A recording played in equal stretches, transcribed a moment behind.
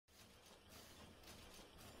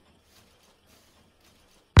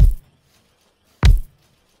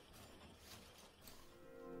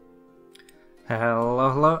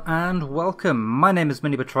Hello and welcome. My name is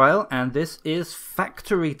MiniBetrayal and this is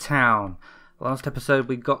Factory Town. Last episode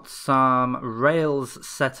we got some rails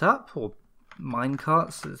set up, or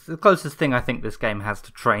minecarts. It's the closest thing I think this game has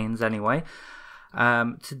to trains anyway.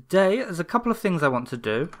 Today there's a couple of things I want to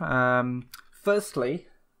do. Firstly,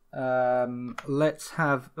 let's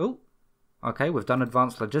have... okay, we've done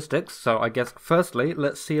advanced logistics, so I guess firstly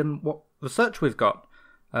let's see what research we've got.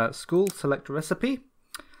 School, select recipe.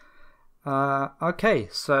 Okay,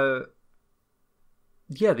 so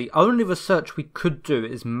yeah, the only research we could do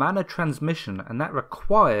is mana transmission, and that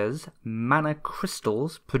requires mana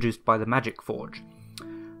crystals produced by the Magic Forge.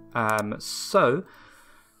 So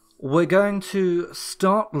we're going to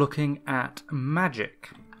start looking at magic.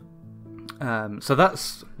 So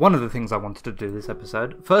that's one of the things I wanted to do this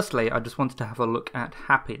episode. Firstly, I just wanted to have a look at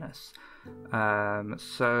happiness.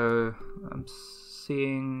 So I'm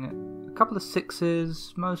seeing a couple of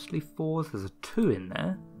 6s, mostly 4s. There's a 2 in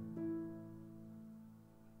there.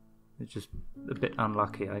 It's just a bit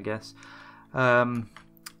unlucky, I guess. And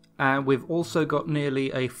we've also got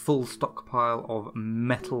nearly a full stockpile of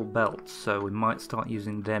metal belts, so we might start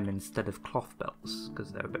using them instead of cloth belts,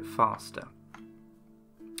 because they're a bit faster.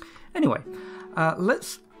 Anyway,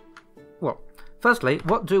 well, firstly,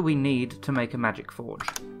 what do we need to make a magic forge?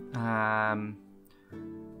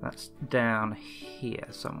 That's down here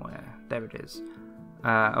somewhere. There it is.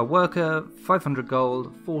 A worker, 500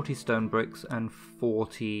 gold, 40 stone bricks, and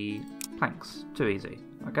 40 planks. Too easy.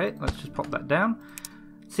 Okay, let's just pop that down.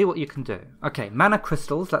 See what you can do. Okay, mana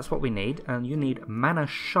crystals, that's what we need. And you need mana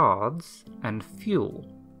shards and fuel.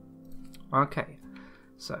 Okay,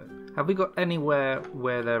 so have we got anywhere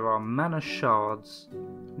where there are mana shards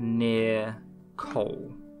near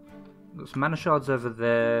coal? Got some mana shards over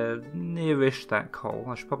there, nearish that coal.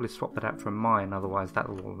 I should probably swap that out for a mine, otherwise that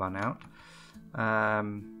will all run out.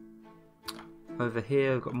 Over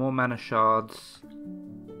here, we've got more mana shards.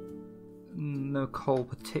 No coal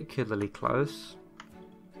particularly close.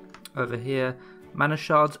 Over here, mana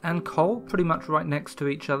shards and coal pretty much right next to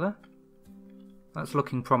each other. That's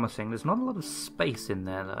looking promising. There's not a lot of space in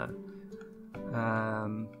there though.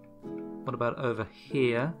 What about over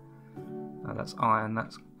here? That's iron,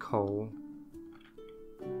 that's coal.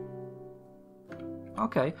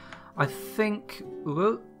 Okay, I think...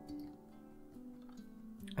 no,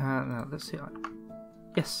 let's see.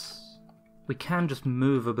 Yes, we can just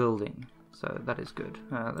move a building, so that is good.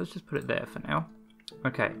 Let's just put it there for now.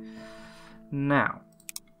 Okay, now...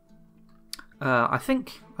 I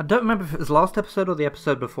don't remember if it was last episode or the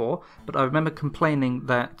episode before, but I remember complaining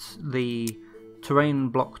that the terrain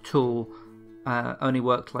block tool only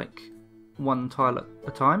worked like one tile at a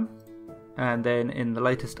time, and then in the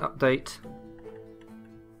latest update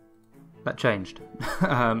that changed.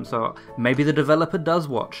 So maybe the developer does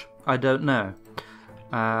watch, I don't know.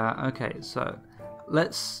 Okay, so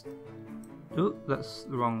let's... that's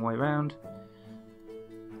the wrong way round.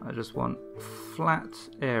 I just want flat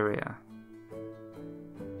area.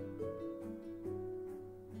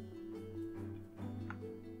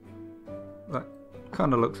 That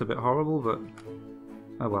kind of looks a bit horrible, but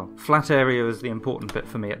oh well. Flat area is the important bit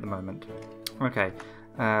for me at the moment. Okay,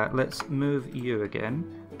 let's move you again.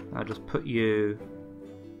 I'll just put you...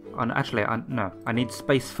 actually, no. I need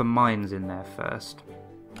space for mines in there first.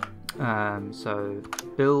 So,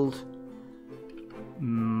 build...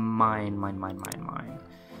 Mine.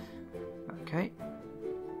 Okay.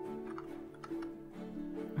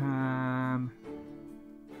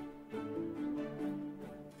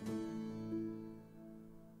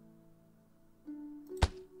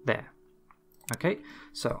 There. Okay,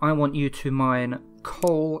 so I want you to mine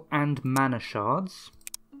coal and mana shards.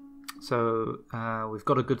 So we've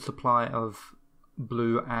got a good supply of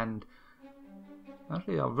blue and...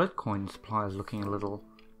 actually our red coin supply is looking a little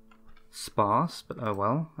sparse, but oh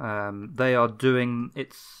well. They are doing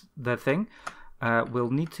their thing. We'll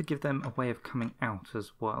need to give them a way of coming out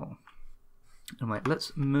as well. Anyway,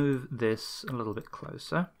 let's move this a little bit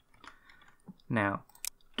closer. Now,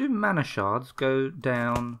 do mana shards go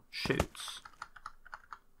down chutes?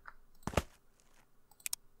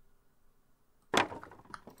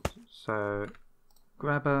 So,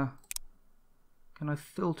 grabber, can I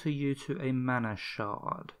filter you to a mana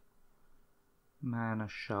shard? Mana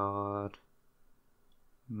shard.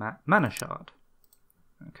 Mana shard.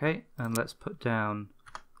 Okay, and let's put down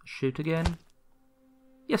chute again.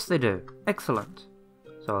 Yes, they do. Excellent.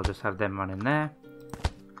 So I'll just have them run in there.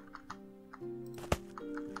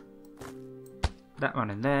 That one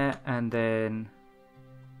in there, and then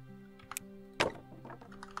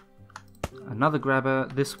another grabber,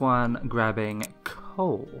 this one grabbing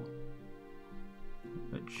coal,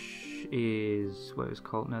 which is... where is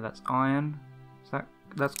coal? No, that's iron.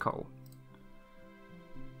 That's coal.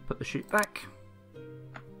 Put the chute back.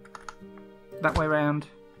 That way round.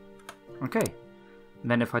 Okay.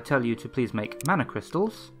 And then if I tell you to please make mana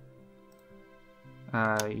crystals,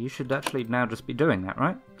 you should actually now just be doing that,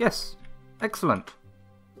 right? Yes. Excellent.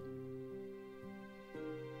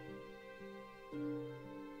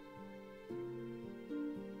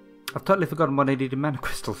 I've totally forgotten what I needed mana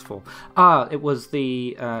crystals for. Ah, it was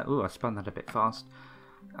the... ooh, I spun that a bit fast.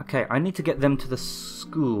 Okay, I need to get them to the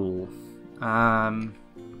school.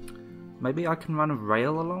 Maybe I can run a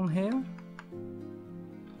rail along here?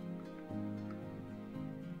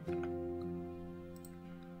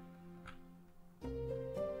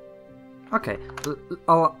 Okay,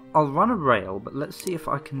 I'll run a rail, but let's see if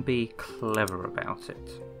I can be clever about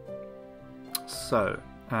it. So,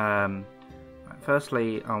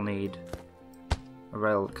 firstly, I'll need a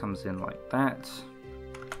rail that comes in like that.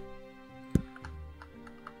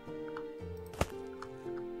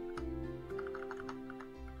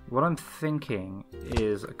 What I'm thinking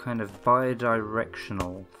is a kind of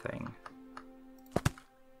bi-directional thing.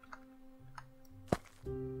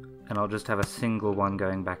 And I'll just have a single one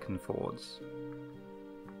going back and forwards.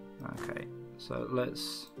 Okay, so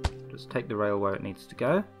let's just take the rail where it needs to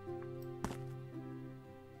go.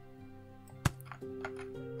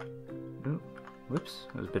 Ooh, whoops,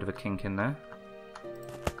 there's a bit of a kink in there.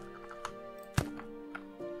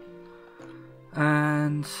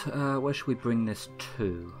 And where should we bring this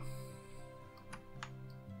to?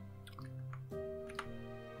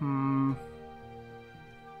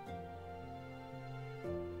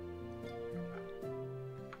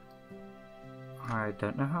 I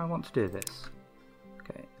don't know how I want to do this.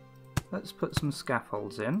 Okay, let's put some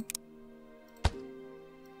scaffolds in.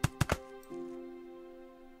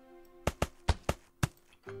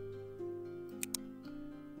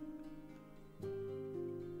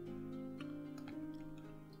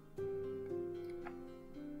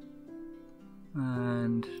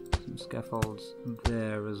 And some scaffolds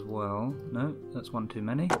there as well. No, that's one too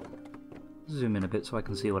many. Zoom in a bit so I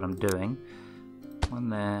can see what I'm doing. One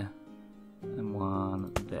there. And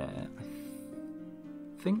one there.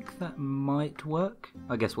 I think that might work.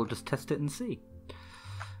 I guess we'll just test it and see.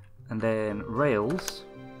 And then rails.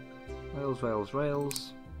 Rails, rails,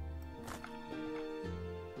 rails.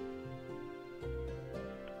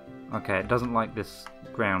 Okay, it doesn't like this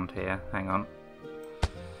ground here. Hang on.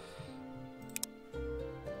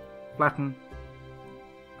 Flatten.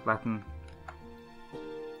 Flatten.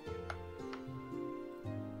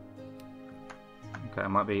 Okay, I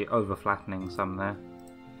might be over-flattening some there.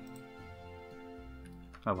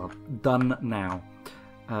 Oh well, done now.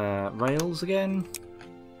 Rails again.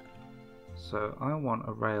 So I want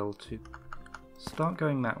a rail to start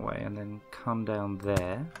going that way and then come down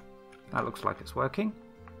there. That looks like it's working.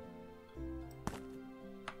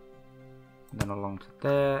 And then along to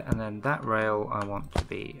there, and then that rail I want to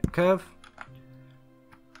be a curve.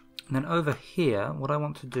 And then over here, what I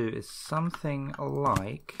want to do is something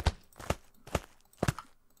like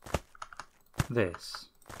this.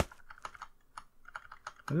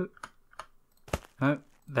 Ooh. Oh,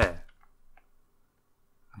 there.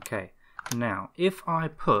 Okay, now if I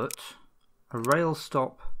put a rail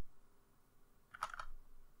stop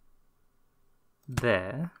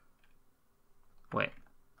there, wait,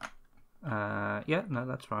 yeah, no,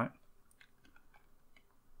 that's right.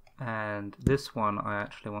 And this one I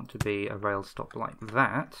actually want to be a rail stop like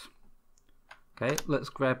that. Okay, let's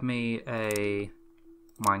grab me a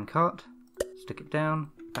minecart. Stick it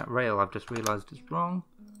down. That rail I've just realised is wrong.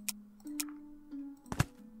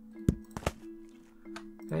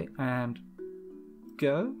 Okay, and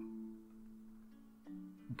go.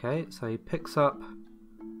 Okay, so he picks up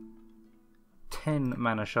 10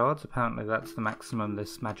 mana shards. Apparently that's the maximum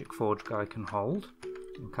this magic forge guy can hold.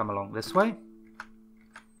 And come along this way.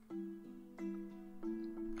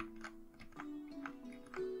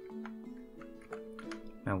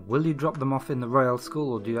 Now, will you drop them off in the rail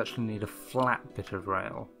school, or do you actually need a flat bit of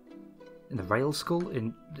rail? In the rail school?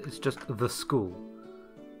 It's just the school.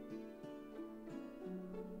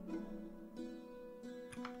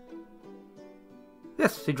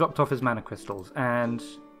 Yes, he dropped off his mana crystals, and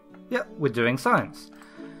yeah, we're doing science.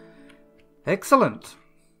 Excellent.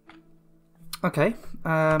 Okay,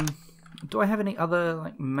 do I have any other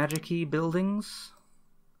like magic-y buildings?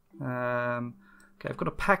 Okay, I've got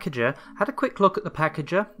a packager. Had a quick look at the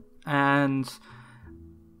packager, and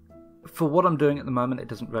for what I'm doing at the moment, it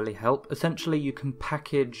doesn't really help. Essentially, you can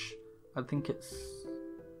package, I think it's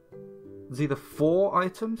either 4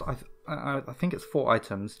 items, I think it's 4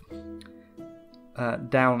 items,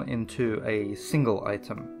 down into a single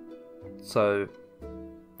item. So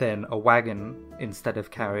then a wagon, instead of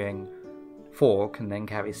carrying 4, can then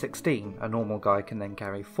carry 16. A normal guy can then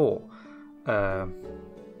carry 4. A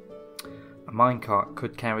minecart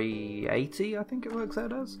could carry 80, I think it works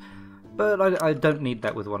out as. But I don't need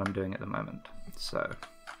that with what I'm doing at the moment. So,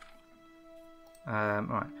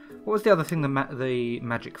 right. What was the other thing the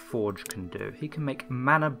Magic Forge can do? He can make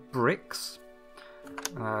mana bricks.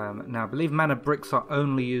 Now, I believe mana bricks are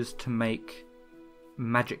only used to make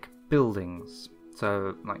magic buildings.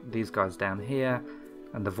 So, like these guys down here,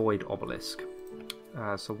 and the Void Obelisk.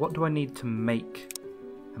 So what do I need to make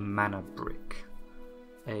a mana brick?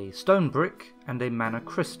 A stone brick and a mana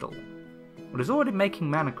crystal. Well, it's already making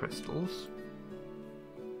mana crystals.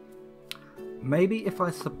 Maybe if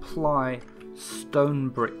I supply stone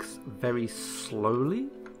bricks very slowly,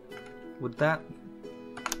 would that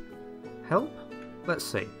help? Let's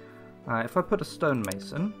see. If I put a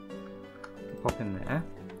stonemason, pop in there,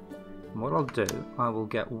 and what I'll do, I will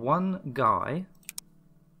get one guy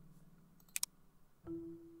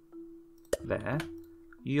there.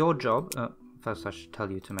 Your job, first I should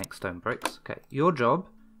tell you to make stone bricks. Okay, your job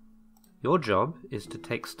is to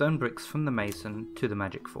take stone bricks from the mason to the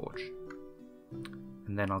magic forge.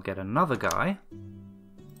 And then I'll get another guy.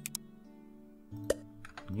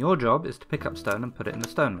 And your job is to pick up stone and put it in the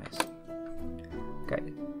stonemason. Okay,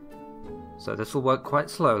 so this will work quite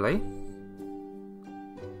slowly.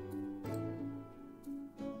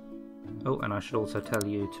 Oh, and I should also tell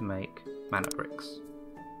you to make mana bricks.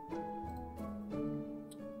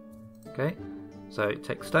 Okay, so it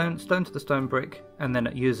takes stone to the stone brick, and then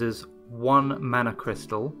it uses one mana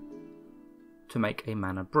crystal to make a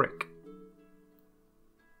mana brick.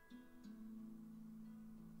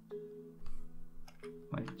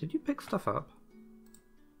 Wait, did you pick stuff up?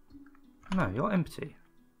 No, you're empty.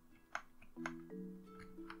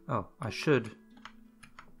 Oh, I should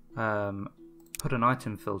put an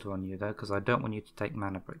item filter on you though, because I don't want you to take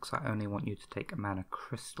mana bricks. I only want you to take mana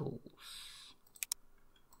crystals.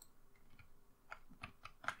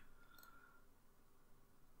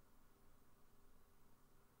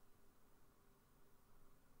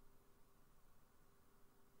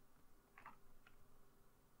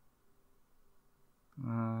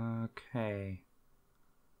 Okay.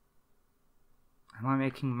 Am I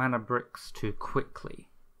making mana bricks too quickly?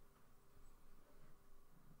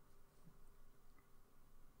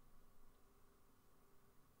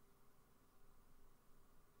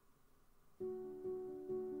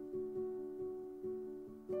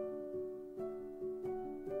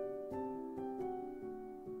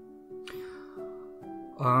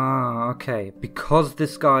 Okay. Because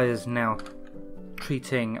this guy is now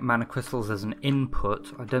treating mana crystals as an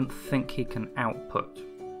input, I don't think he can output.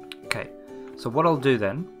 Okay, so what I'll do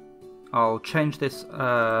then, I'll change this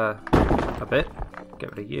a bit.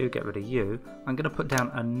 Get rid of you, get rid of you. I'm going to put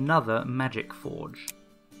down another magic forge.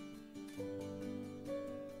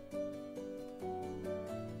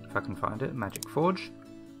 If I can find it, magic forge.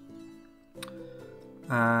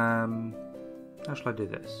 How shall I do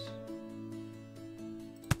this?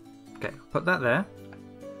 Okay, put that there.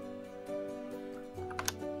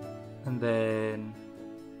 And then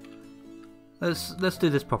let's do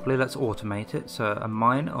this properly. Let's automate it. So a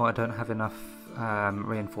mine. Oh, I don't have enough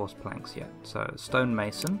reinforced planks yet. So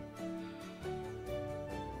stonemason.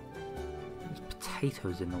 There's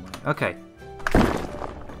potatoes in the way. Okay.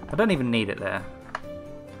 I don't even need it there.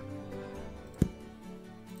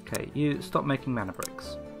 Okay, you stop making mana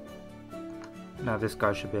bricks. Now this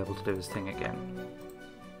guy should be able to do his thing again.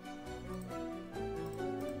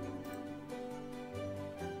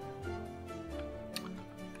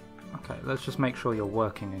 Okay, let's just make sure you're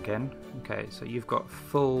working again. Okay, so you've got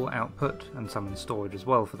full output and some in storage as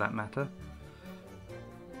well for that matter.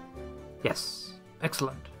 Yes,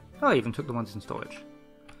 excellent. Oh, I even took the ones in storage.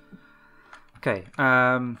 Okay,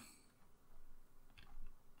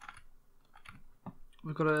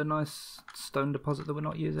 we've got a nice stone deposit that we're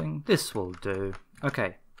not using. This will do.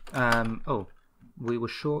 Okay, oh, we were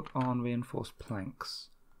short on reinforced planks.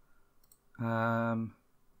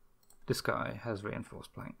 This guy has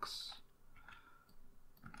reinforced planks.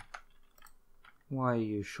 Why are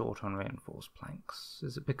you short on reinforced planks?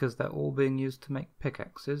 Is it because they're all being used to make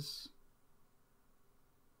pickaxes?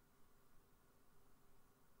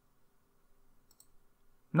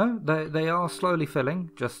 No, they are slowly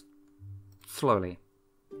filling, just slowly.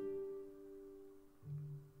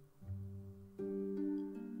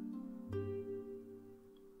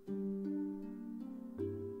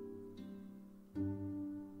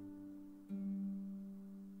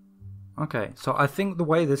 Okay, so I think the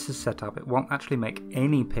way this is set up, it won't actually make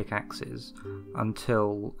any pickaxes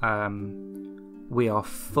until we are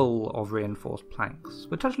full of reinforced planks,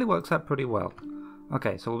 which actually works out pretty well.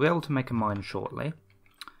 Okay, so we'll be able to make a mine shortly.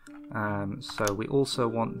 So we also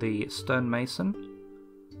want the stonemason.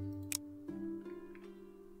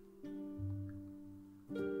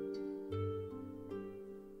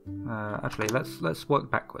 Actually, let's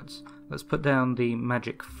work backwards. Let's put down the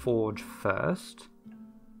magic forge first.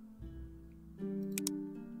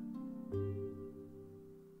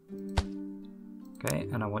 Okay,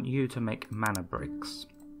 and I want you to make mana bricks.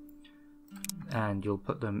 And you'll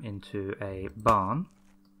put them into a barn.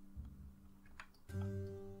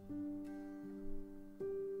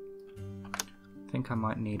 I think I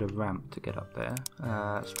might need a ramp to get up there.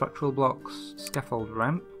 Structural blocks, scaffold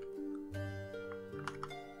ramp.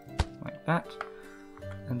 Like that.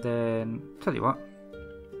 And then, tell you what.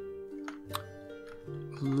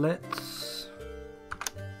 Let's,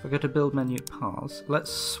 if I go to build menu paths,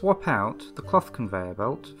 let's swap out the cloth conveyor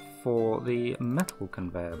belt for the metal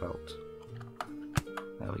conveyor belt.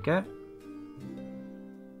 There we go.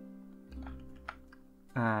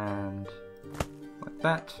 And like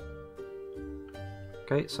that.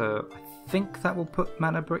 Okay, so I think that will put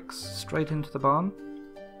mana bricks straight into the barn.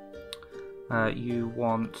 You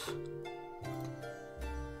want...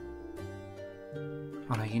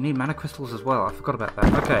 Oh no, you need mana crystals as well. I forgot about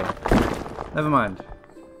that. Okay, never mind.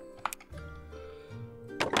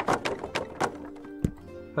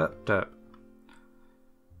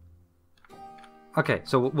 Okay,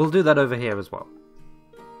 so we'll do that over here as well.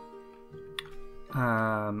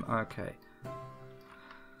 Okay.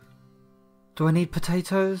 Do I need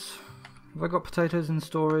potatoes? Have I got potatoes in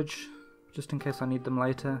storage? Just in case I need them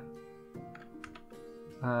later.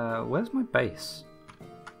 Where's my base?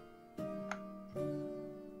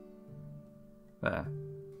 There.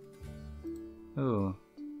 Ooh.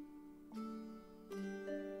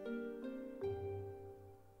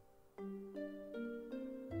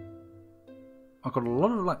 I've got a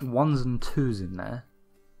lot of like 1s and 2s in there.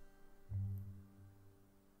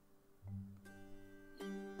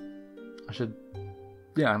 I should...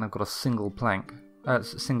 Yeah, and I've got a single plank.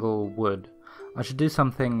 Single wood. I should do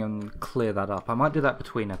something and clear that up. I might do that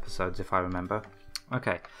between episodes if I remember.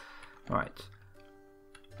 Okay, right.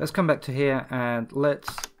 Let's come back to here and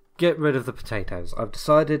let's get rid of the potatoes. I've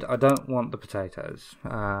decided I don't want the potatoes.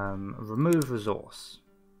 Remove resource.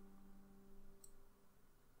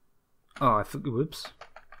 Oh, I forgot. Whoops.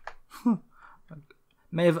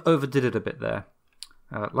 May have overdid it a bit there.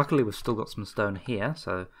 Luckily, we've still got some stone here,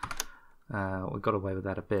 so we got away with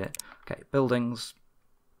that a bit. Okay, buildings.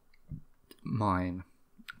 Mine.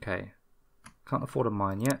 Okay. Can't afford a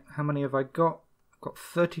mine yet. How many have I got? I've got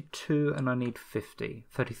 32 and I need 50.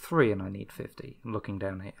 33 and I need 50. I'm looking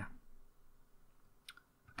down here.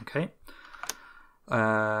 Okay.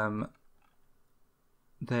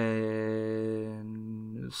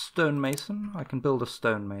 Then stonemason. I can build a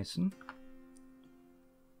stonemason.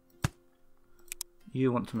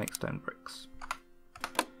 You want to make stone bricks.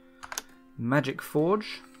 Magic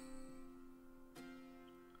forge.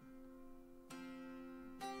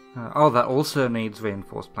 Oh, that also needs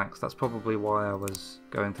reinforced planks. That's probably why I was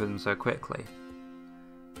going through them so quickly.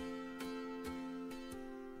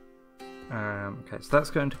 Okay, so that's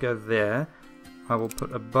going to go there. I will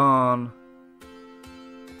put a barn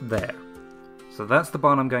there. So that's the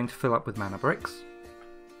barn I'm going to fill up with mana bricks.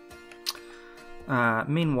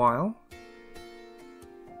 Meanwhile,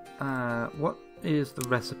 what is the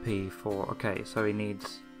recipe for... Okay, so he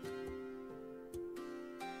needs...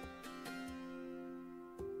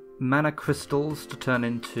 mana crystals to turn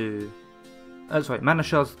into... mana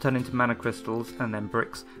shards to turn into mana crystals and then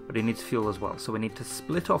bricks, but he needs fuel as well. So we need to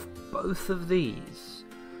split off both of these.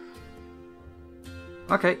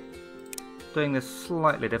 Okay, doing this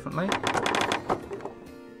slightly differently.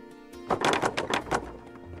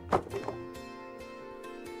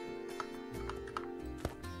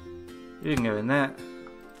 You can go in there.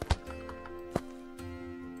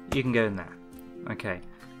 You can go in there. Okay,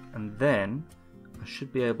 and then I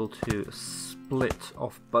should be able to split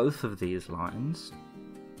off both of these lines.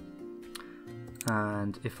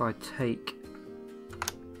 And if I take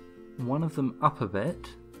one of them up a bit,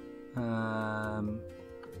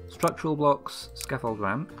 structural blocks, scaffold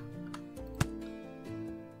ramp.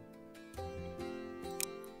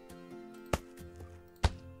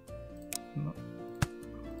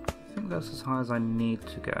 I think that's as high as I need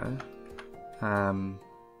to go.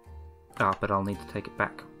 But I'll need to take it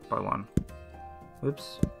back by one.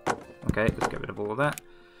 Whoops. Okay, let's get rid of all of that.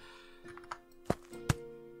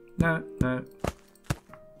 No, no.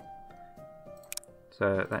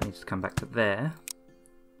 So that needs to come back to there.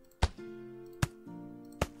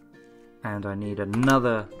 And I need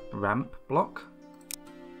another ramp block.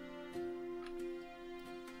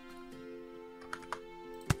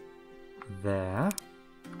 there.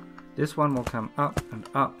 This one will come up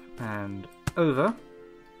and over.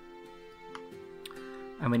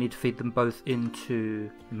 And we need to feed them both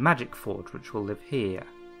into the magic forge, which will live here.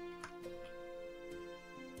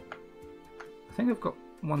 I think I've got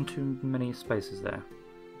one too many spaces there.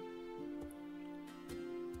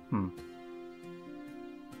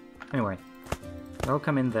 Anyway, they'll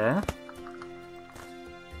come in there.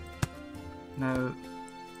 No.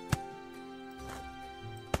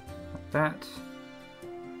 Like that.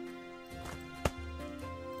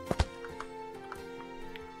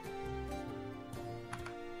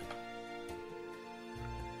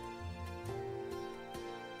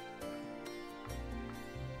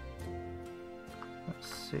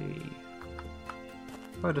 Let's see.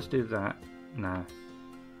 If I just do that, no.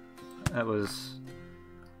 That was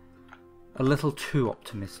a little too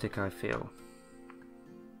optimistic, I feel.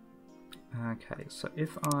 Okay, so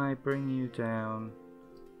if I bring you down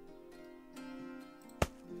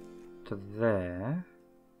to there,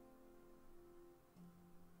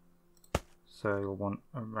 so you'll want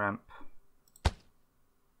a ramp.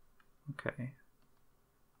 Okay.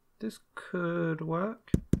 This could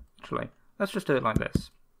work. Actually, let's just do it like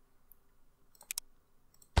this.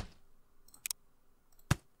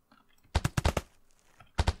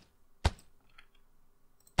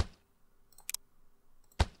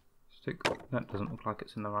 That doesn't look like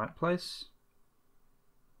it's in the right place.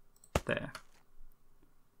 There.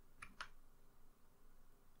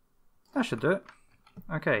 That should do it.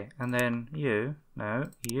 Okay, and then you, no,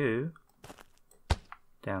 you,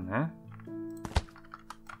 down there.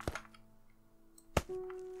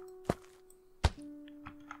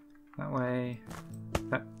 That way.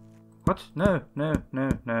 That. What? No, no, no,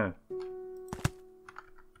 no.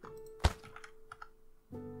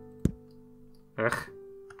 Ugh.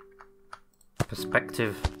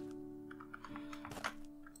 Perspective.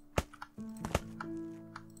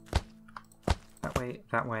 That way,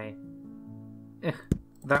 that way. Ugh.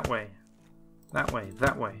 That way. That way,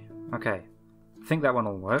 that way. Okay. I think that one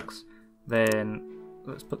all works. Then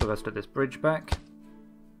let's put the rest of this bridge back.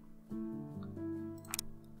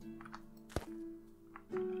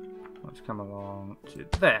 Let's come along to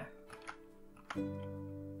there.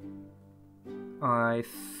 I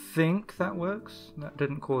think that works. That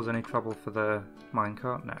didn't cause any trouble for the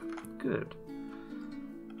minecart. No. Good.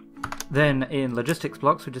 Then in logistics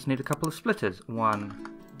blocks we just need a couple of splitters. One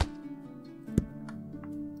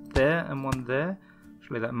there and one there.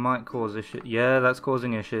 Actually that might cause issues. Yeah, that's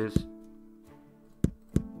causing issues.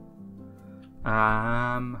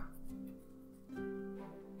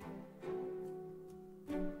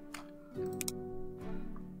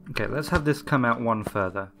 Okay, let's have this come out one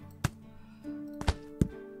further.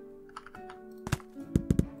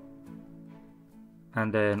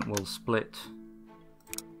 And then we'll split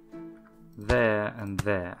there and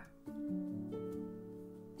there.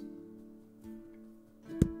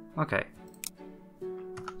 Okay.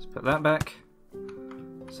 Let's put that back.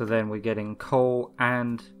 So then we're getting coal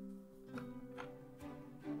and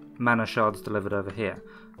mana shards delivered over here.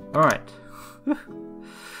 Alright.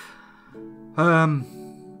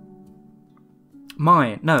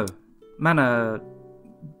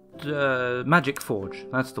 Magic forge.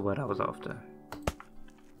 That's the word I was after.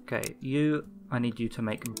 Okay, I need you to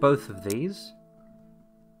make both of these.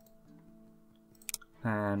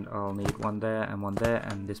 And I'll need one there,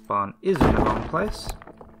 and this barn is in the wrong place.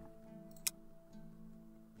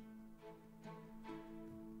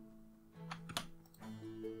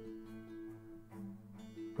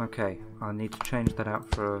 Okay, I'll need to change that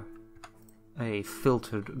out for a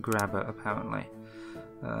filtered grabber, apparently.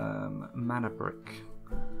 Mana brick.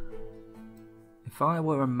 If I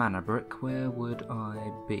were a mana brick, where would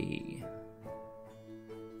I be?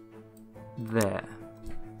 There.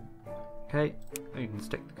 Okay, you can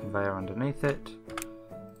stick the conveyor underneath it.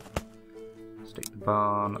 Stick the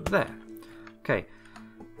barn there. Okay,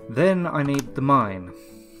 then I need the mine.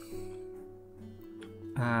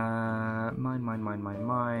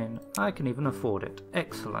 Mine. I can even afford it.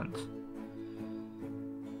 Excellent.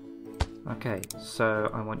 Okay,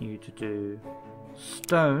 so I want you to do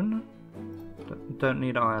stone. Don't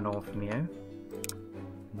need iron ore from you.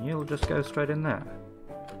 And you'll just go straight in there.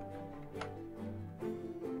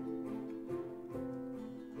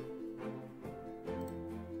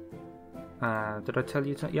 Did I tell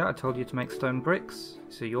you to? Yeah, I told you to make stone bricks.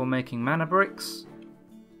 So you're making mana bricks.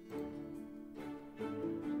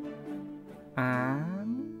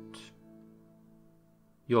 And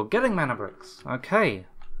you're getting mana bricks. Okay.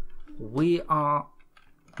 We are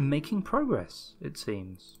making progress, it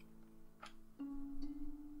seems.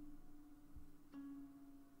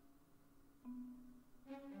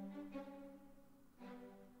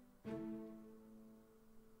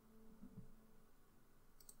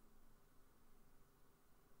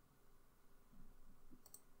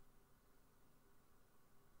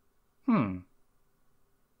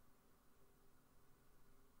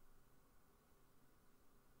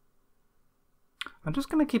 I'm just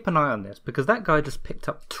going to keep an eye on this, because that guy just picked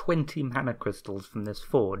up 20 mana crystals from this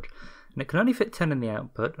forge, and it can only fit 10 in the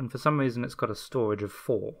output, and for some reason it's got a storage of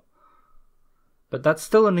 4. But that's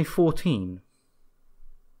still only 14.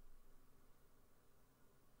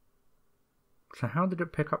 So how did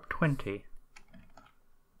it pick up 20?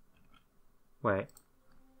 Wait.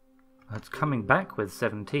 It's coming back with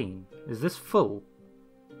 17. Is this full?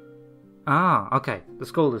 Ah, okay. The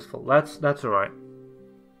skull is full. That's alright.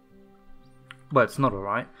 Well, it's not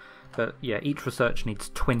alright. But yeah, each research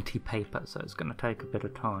needs 20 paper, so it's going to take a bit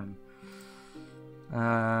of time.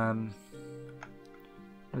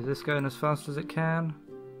 Is this going as fast as it can?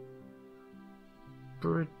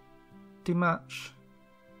 Pretty much.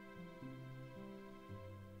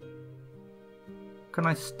 Can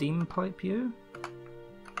I steam pipe you?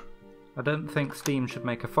 I don't think steam should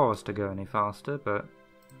make a forester go any faster, but...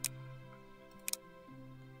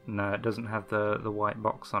 No, it doesn't have the white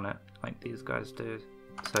box on it, like these guys do.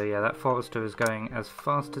 So yeah, that forester is going as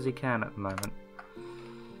fast as he can at the moment.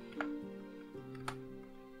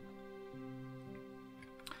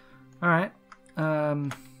 Alright,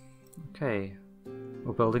 okay.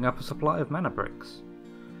 We're building up a supply of mana bricks.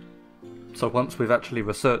 So once we've actually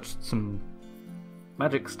researched some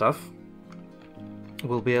magic stuff,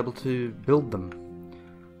 we'll be able to build them.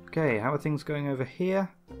 Okay, how are things going over here?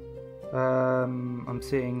 I'm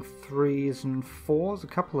seeing 3s and 4s, a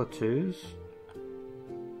couple of 2s.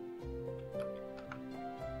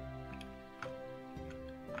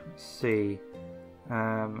 Let's see.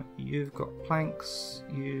 You've got planks.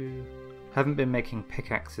 You haven't been making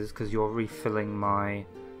pickaxes because you're refilling my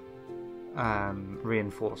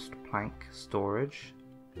reinforced plank storage.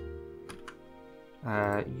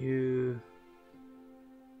 You're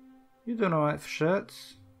doing alright for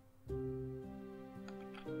shirts.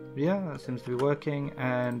 Yeah, that seems to be working.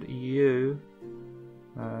 And you've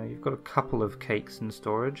got a couple of cakes in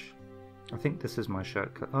storage. I think this is my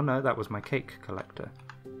shirt. Oh no, that was my cake collector.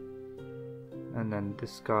 And then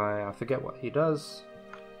this guy, I forget what he does.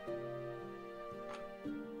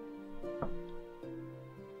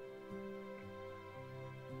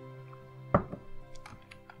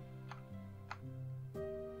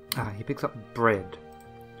 Ah, he picks up bread.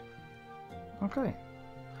 Okay.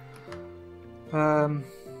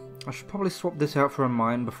 I should probably swap this out for a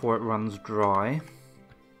mine before it runs dry.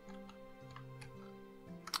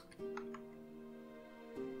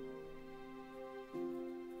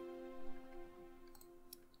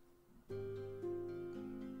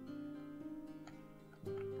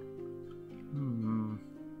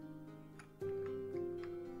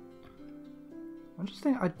 I'm just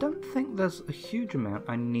thinking, I don't think there's a huge amount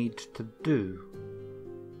I need to do.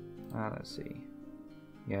 Let's see.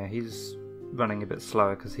 Yeah, he's running a bit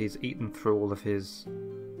slower because he's eaten through all of his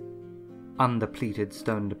undepleted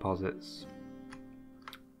stone deposits.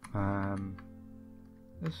 We're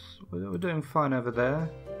doing fine over there.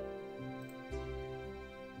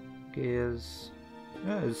 Gears,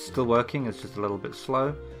 yeah, it's still working, it's just a little bit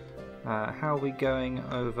slow. How are we going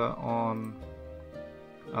over on...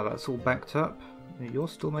 Oh, that's all backed up. You're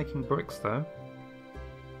still making bricks though.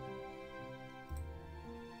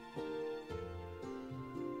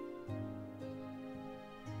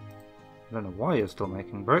 I don't know why you're still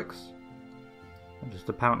making bricks. It just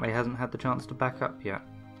apparently hasn't had the chance to back up yet.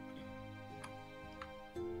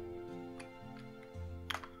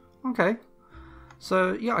 Okay.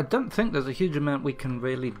 So yeah, I don't think there's a huge amount we can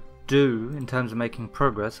really do in terms of making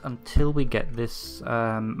progress until we get this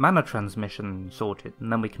mana transmission sorted, and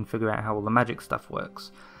then we can figure out how all the magic stuff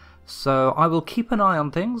works. So I will keep an eye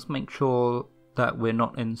on things, make sure that we're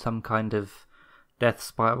not in some kind of death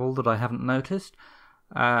spiral that I haven't noticed.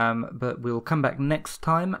 But we'll come back next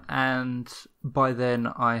time, and by then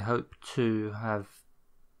I hope to have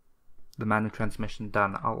the mana transmission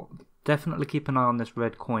done. I'll definitely keep an eye on this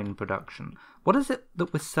red coin production. What is it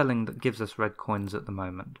that we're selling that gives us red coins at the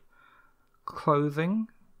moment? Clothing.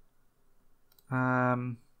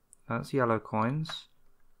 That's yellow coins.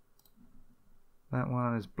 That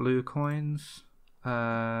one is blue coins.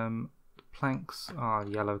 Planks are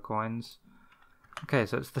yellow coins. Okay,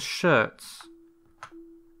 so it's the shirts.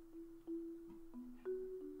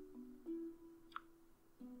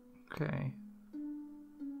 Okay,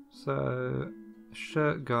 so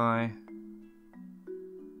shirt guy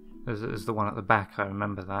is the one at the back, I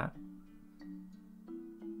remember that.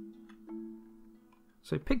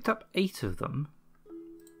 So he picked up 8 of them,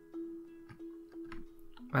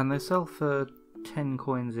 and they sell for 10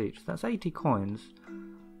 coins each. That's 80 coins.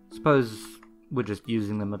 Suppose we're just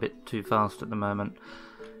using them a bit too fast at the moment.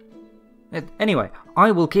 Anyway,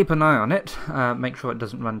 I will keep an eye on it, make sure it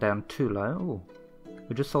doesn't run down too low. Ooh,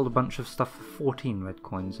 we just sold a bunch of stuff for 14 red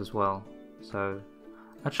coins as well. So,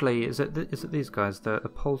 actually, is it these guys, the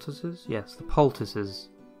poultices? Yes, the poultices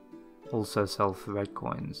also sell for red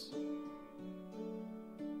coins.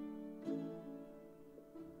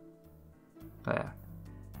 There.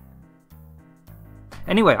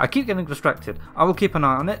 Anyway, I keep getting distracted. I will keep an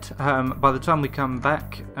eye on it. By the time we come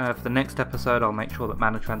back for the next episode, I'll make sure that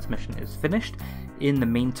mana transmission is finished. In the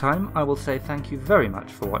meantime, I will say thank you very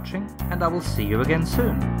much for watching, and I will see you again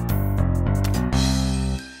soon.